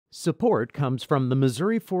Support comes from the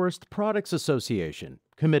Missouri Forest Products Association,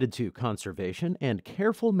 committed to conservation and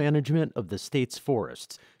careful management of the state's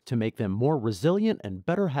forests to make them more resilient and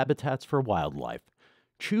better habitats for wildlife.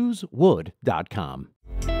 ChooseWood.com.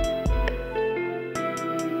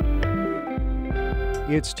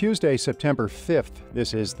 It's Tuesday, September 5th.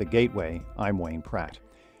 This is The Gateway. I'm Wayne Pratt.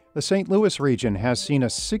 The St. Louis region has seen a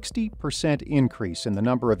 60% increase in the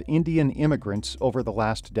number of Indian immigrants over the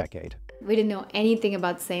last decade. We didn't know anything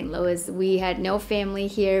about St. Louis. We had no family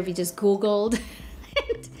here. We just Googled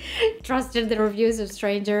and trusted the reviews of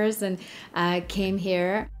strangers and came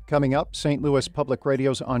here. Coming up, St. Louis Public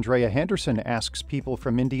Radio's Andrea Henderson asks people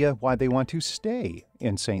from India why they want to stay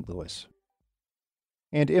in St. Louis.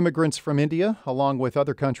 And immigrants from India, along with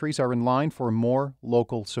other countries, are in line for more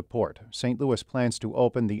local support. St. Louis plans to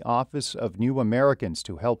open the Office of New Americans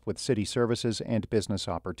to help with city services and business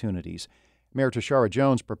opportunities. Mayor Tashara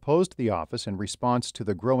Jones proposed the office in response to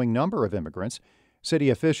the growing number of immigrants. City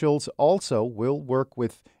officials also will work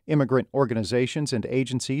with immigrant organizations and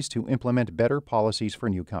agencies to implement better policies for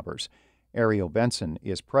newcomers. Ario Benson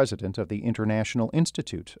is president of the International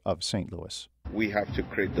Institute of St. Louis. We have to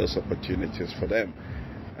create those opportunities for them.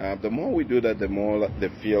 The more we do that, the more they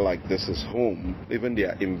feel like this is home. Even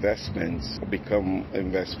their investments become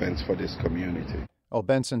investments for this community.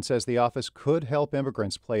 Benson says the office could help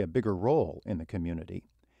immigrants play a bigger role in the community.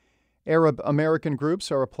 Arab American groups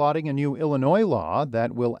are applauding a new Illinois law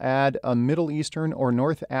that will add a Middle Eastern or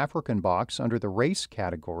North African box under the race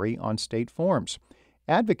category on state forms.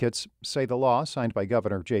 Advocates say the law, signed by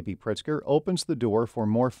Governor J.B. Pritzker, opens the door for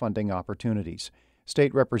more funding opportunities.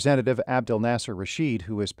 State Representative Abdel Nasser Rashid,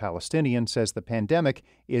 who is Palestinian, says the pandemic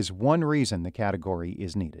is one reason the category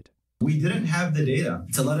is needed. We didn't have the data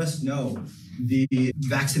to let us know the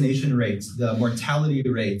vaccination rates, the mortality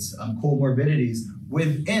rates, comorbidities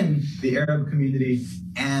within the Arab community,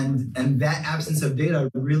 and that absence of data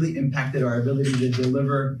really impacted our ability to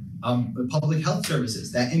deliver public health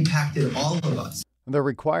services. That impacted all of us. The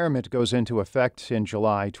requirement goes into effect in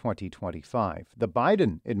July 2025. The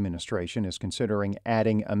Biden administration is considering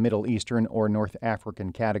adding a Middle Eastern or North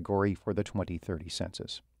African category for the 2030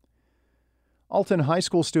 census. Alton High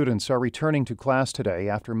School students are returning to class today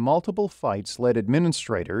after multiple fights led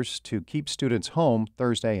administrators to keep students home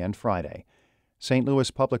Thursday and Friday. St. Louis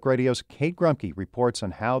Public Radio's Kate Grumke reports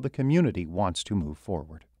on how the community wants to move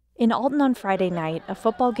forward. In Alton on Friday night, a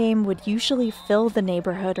football game would usually fill the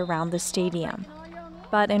neighborhood around the stadium.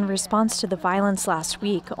 But in response to the violence last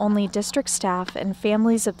week, only district staff and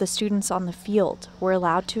families of the students on the field were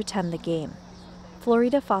allowed to attend the game.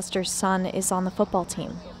 Florida Foster's son is on the football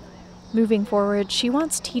team. Moving forward, she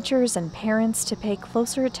wants teachers and parents to pay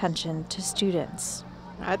closer attention to students.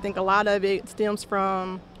 I think a lot of it stems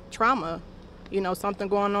from trauma, something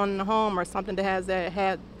going on in the home or something that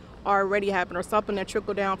had already happened or something that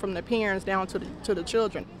trickled down from the parents down to the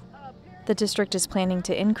children. The district is planning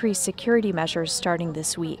to increase security measures starting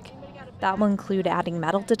this week. That will include adding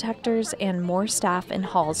metal detectors and more staff in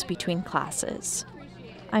halls between classes.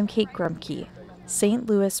 I'm Kate Grumke, St.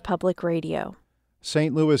 Louis Public Radio.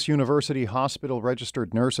 St. Louis University Hospital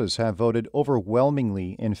registered nurses have voted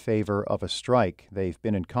overwhelmingly in favor of a strike. They've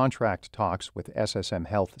been in contract talks with SSM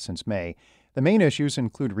Health since May. The main issues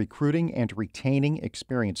include recruiting and retaining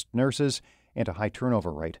experienced nurses and a high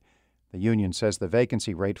turnover rate. The union says the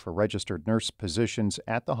vacancy rate for registered nurse positions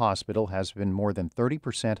at the hospital has been more than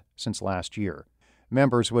 30% since last year.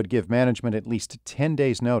 Members would give management at least 10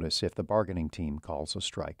 days' notice if the bargaining team calls a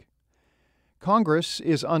strike. Congress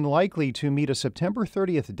is unlikely to meet a September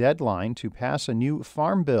 30th deadline to pass a new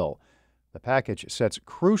farm bill. The package sets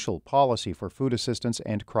crucial policy for food assistance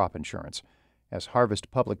and crop insurance. As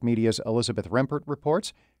Harvest Public Media's Elizabeth Rempert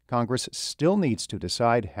reports, Congress still needs to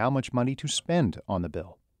decide how much money to spend on the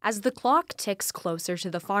bill. As the clock ticks closer to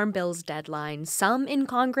the Farm Bill's deadline, some in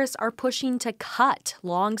Congress are pushing to cut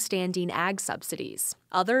long-standing ag subsidies.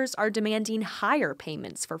 Others are demanding higher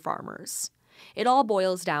payments for farmers. It all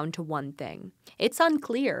boils down to one thing. It's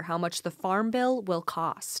unclear how much the Farm Bill will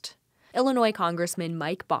cost. Illinois Congressman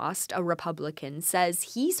Mike Bost, a Republican,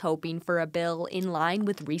 says he's hoping for a bill in line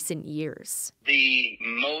with recent years. The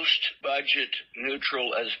most budget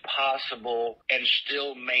neutral as possible and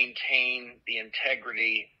still maintain the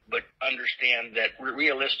integrity, but understand that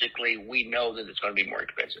realistically we know that it's going to be more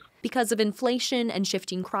expensive. Because of inflation and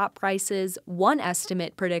shifting crop prices, one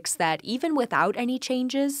estimate predicts that even without any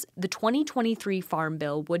changes, the 2023 Farm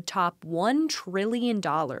Bill would top $1 trillion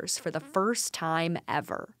for the first time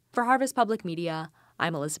ever. For Harvest Public Media,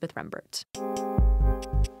 I'm Elizabeth Rembert.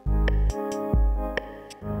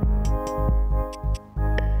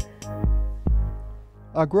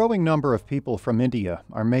 A growing number of people from India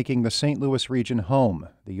are making the St. Louis region home.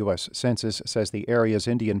 The U.S. Census says the area's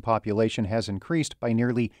Indian population has increased by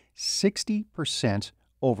nearly 60%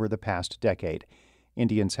 over the past decade.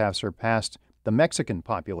 Indians have surpassed the Mexican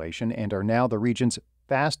population and are now the region's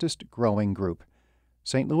fastest growing group.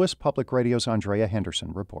 St. Louis Public Radio's Andrea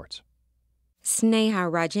Henderson reports.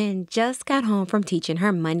 Sneha Rajan just got home from teaching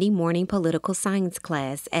her Monday morning political science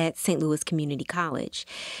class at St. Louis Community College.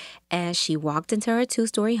 As she walked into her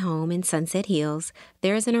two-story home in Sunset Hills,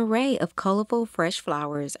 there's an array of colorful, fresh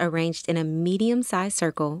flowers arranged in a medium-sized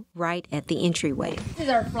circle right at the entryway. This is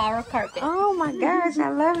our flower carpet. Oh my gosh, I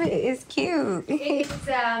love it. It's cute. It's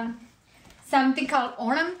something called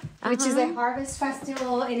Onam, which is a harvest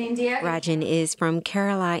festival in India. Rajan is from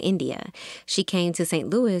Kerala, India. She came to St.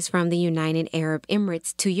 Louis from the United Arab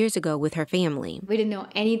Emirates 2 years ago with her family. We didn't know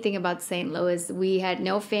anything about St. Louis. We had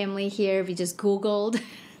no family here. We just Googled.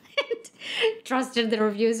 Trusted the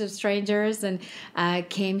reviews of strangers and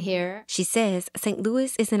came here. She says St.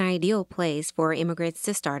 Louis is an ideal place for immigrants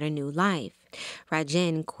to start a new life.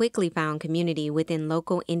 Rajan quickly found community within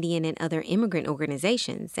local Indian and other immigrant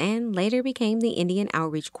organizations and later became the Indian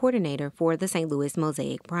outreach coordinator for the St. Louis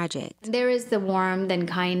Mosaic Project. There is the warmth and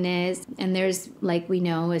kindness, and there's, like we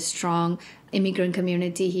know, a strong immigrant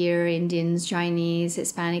community here, Indians, Chinese,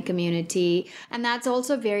 Hispanic community. And that's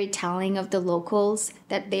also very telling of the locals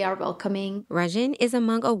that they are welcoming. Rajan is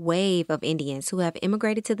among a wave of Indians who have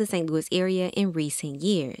immigrated to the St. Louis area in recent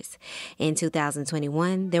years. In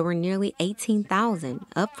 2021, there were nearly 18,000,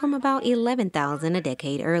 up from about 11,000 a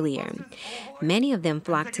decade earlier. Many of them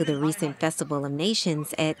flocked to the recent Festival of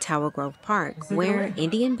Nations at Tower Grove Park, where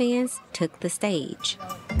Indian bands took the stage.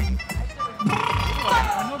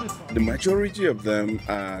 The majority of them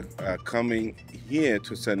are coming here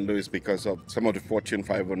to St. Louis because of some of the Fortune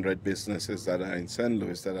 500 businesses that are in St.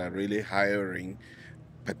 Louis that are really hiring,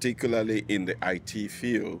 particularly in the IT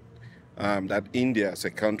field, that India as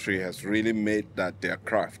a country has really made that their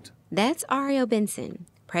craft. That's Ariel Benson,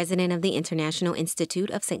 president of the International Institute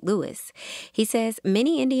of St. Louis. He says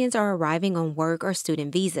many Indians are arriving on work or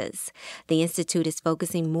student visas. The institute is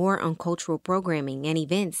focusing more on cultural programming and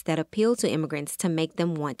events that appeal to immigrants to make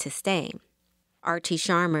them want to stay. Archie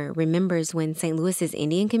Sharma remembers when St. Louis's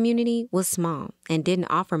Indian community was small and didn't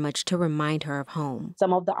offer much to remind her of home.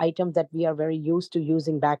 Some of the items that we are very used to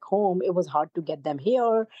using back home, it was hard to get them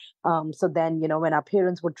here. So then, when our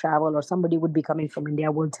parents would travel or somebody would be coming from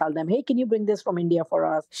India, we'll tell them, hey, can you bring this from India for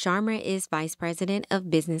us? Sharma is vice president of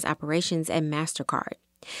business operations at MasterCard.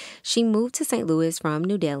 She moved to St. Louis from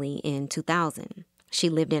New Delhi in 2000. She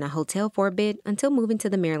lived in a hotel for a bit until moving to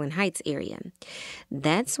the Maryland Heights area.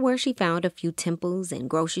 That's where she found a few temples and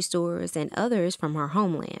grocery stores and others from her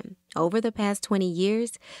homeland. Over the past 20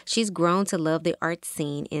 years, she's grown to love the art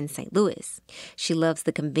scene in St. Louis. She loves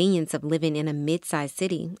the convenience of living in a mid-sized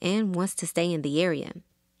city and wants to stay in the area.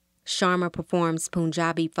 Sharma performs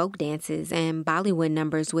Punjabi folk dances and Bollywood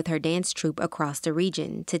numbers with her dance troupe across the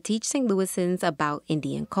region to teach St. Louisans about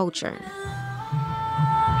Indian culture.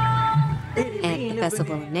 At the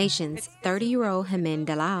Festival of Nations, 30-year-old Hemen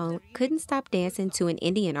Dalal couldn't stop dancing to an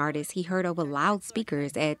Indian artist he heard over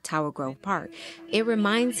loudspeakers at Tower Grove Park. It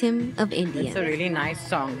reminds him of India. It's a really nice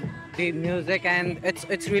song. The music, and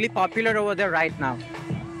it's really popular over there right now.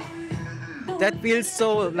 That feels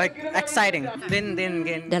so exciting.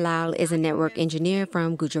 Dalal is a network engineer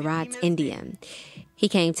from Gujarat, India. He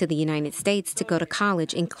came to the United States to go to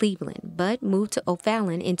college in Cleveland, but moved to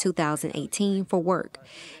O'Fallon in 2018 for work.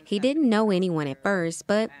 He didn't know anyone at first,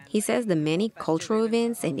 but he says the many cultural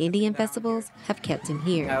events and Indian festivals have kept him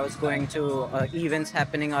here. I was going to events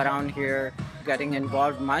happening around here, getting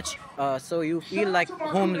involved much. So you feel like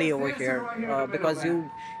homely over here because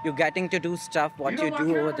you're getting to do stuff what you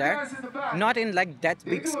do over there. Not in that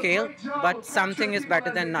big scale, but something is better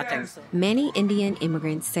than nothing. Many Indian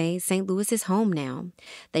immigrants say St. Louis is home now.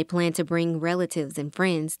 They plan to bring relatives and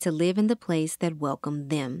friends to live in the place that welcomed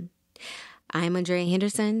them. I'm Andrea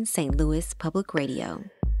Henderson, St. Louis Public Radio.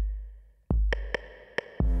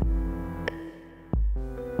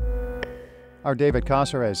 Our David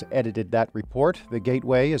Kosser has edited that report. The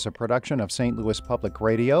Gateway is a production of St. Louis Public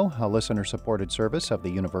Radio, a listener-supported service of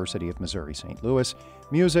the University of Missouri St. Louis.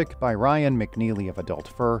 Music by Ryan McNeely of Adult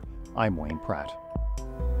Fur. I'm Wayne Pratt.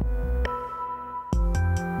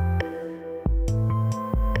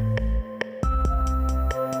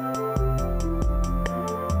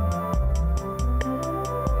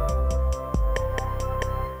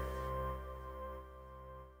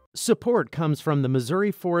 Support comes from the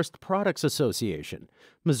Missouri Forest Products Association.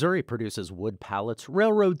 Missouri produces wood pallets,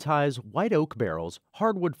 railroad ties, white oak barrels,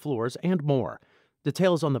 hardwood floors, and more.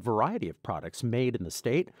 Details on the variety of products made in the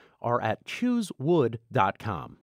state are at choosewood.com.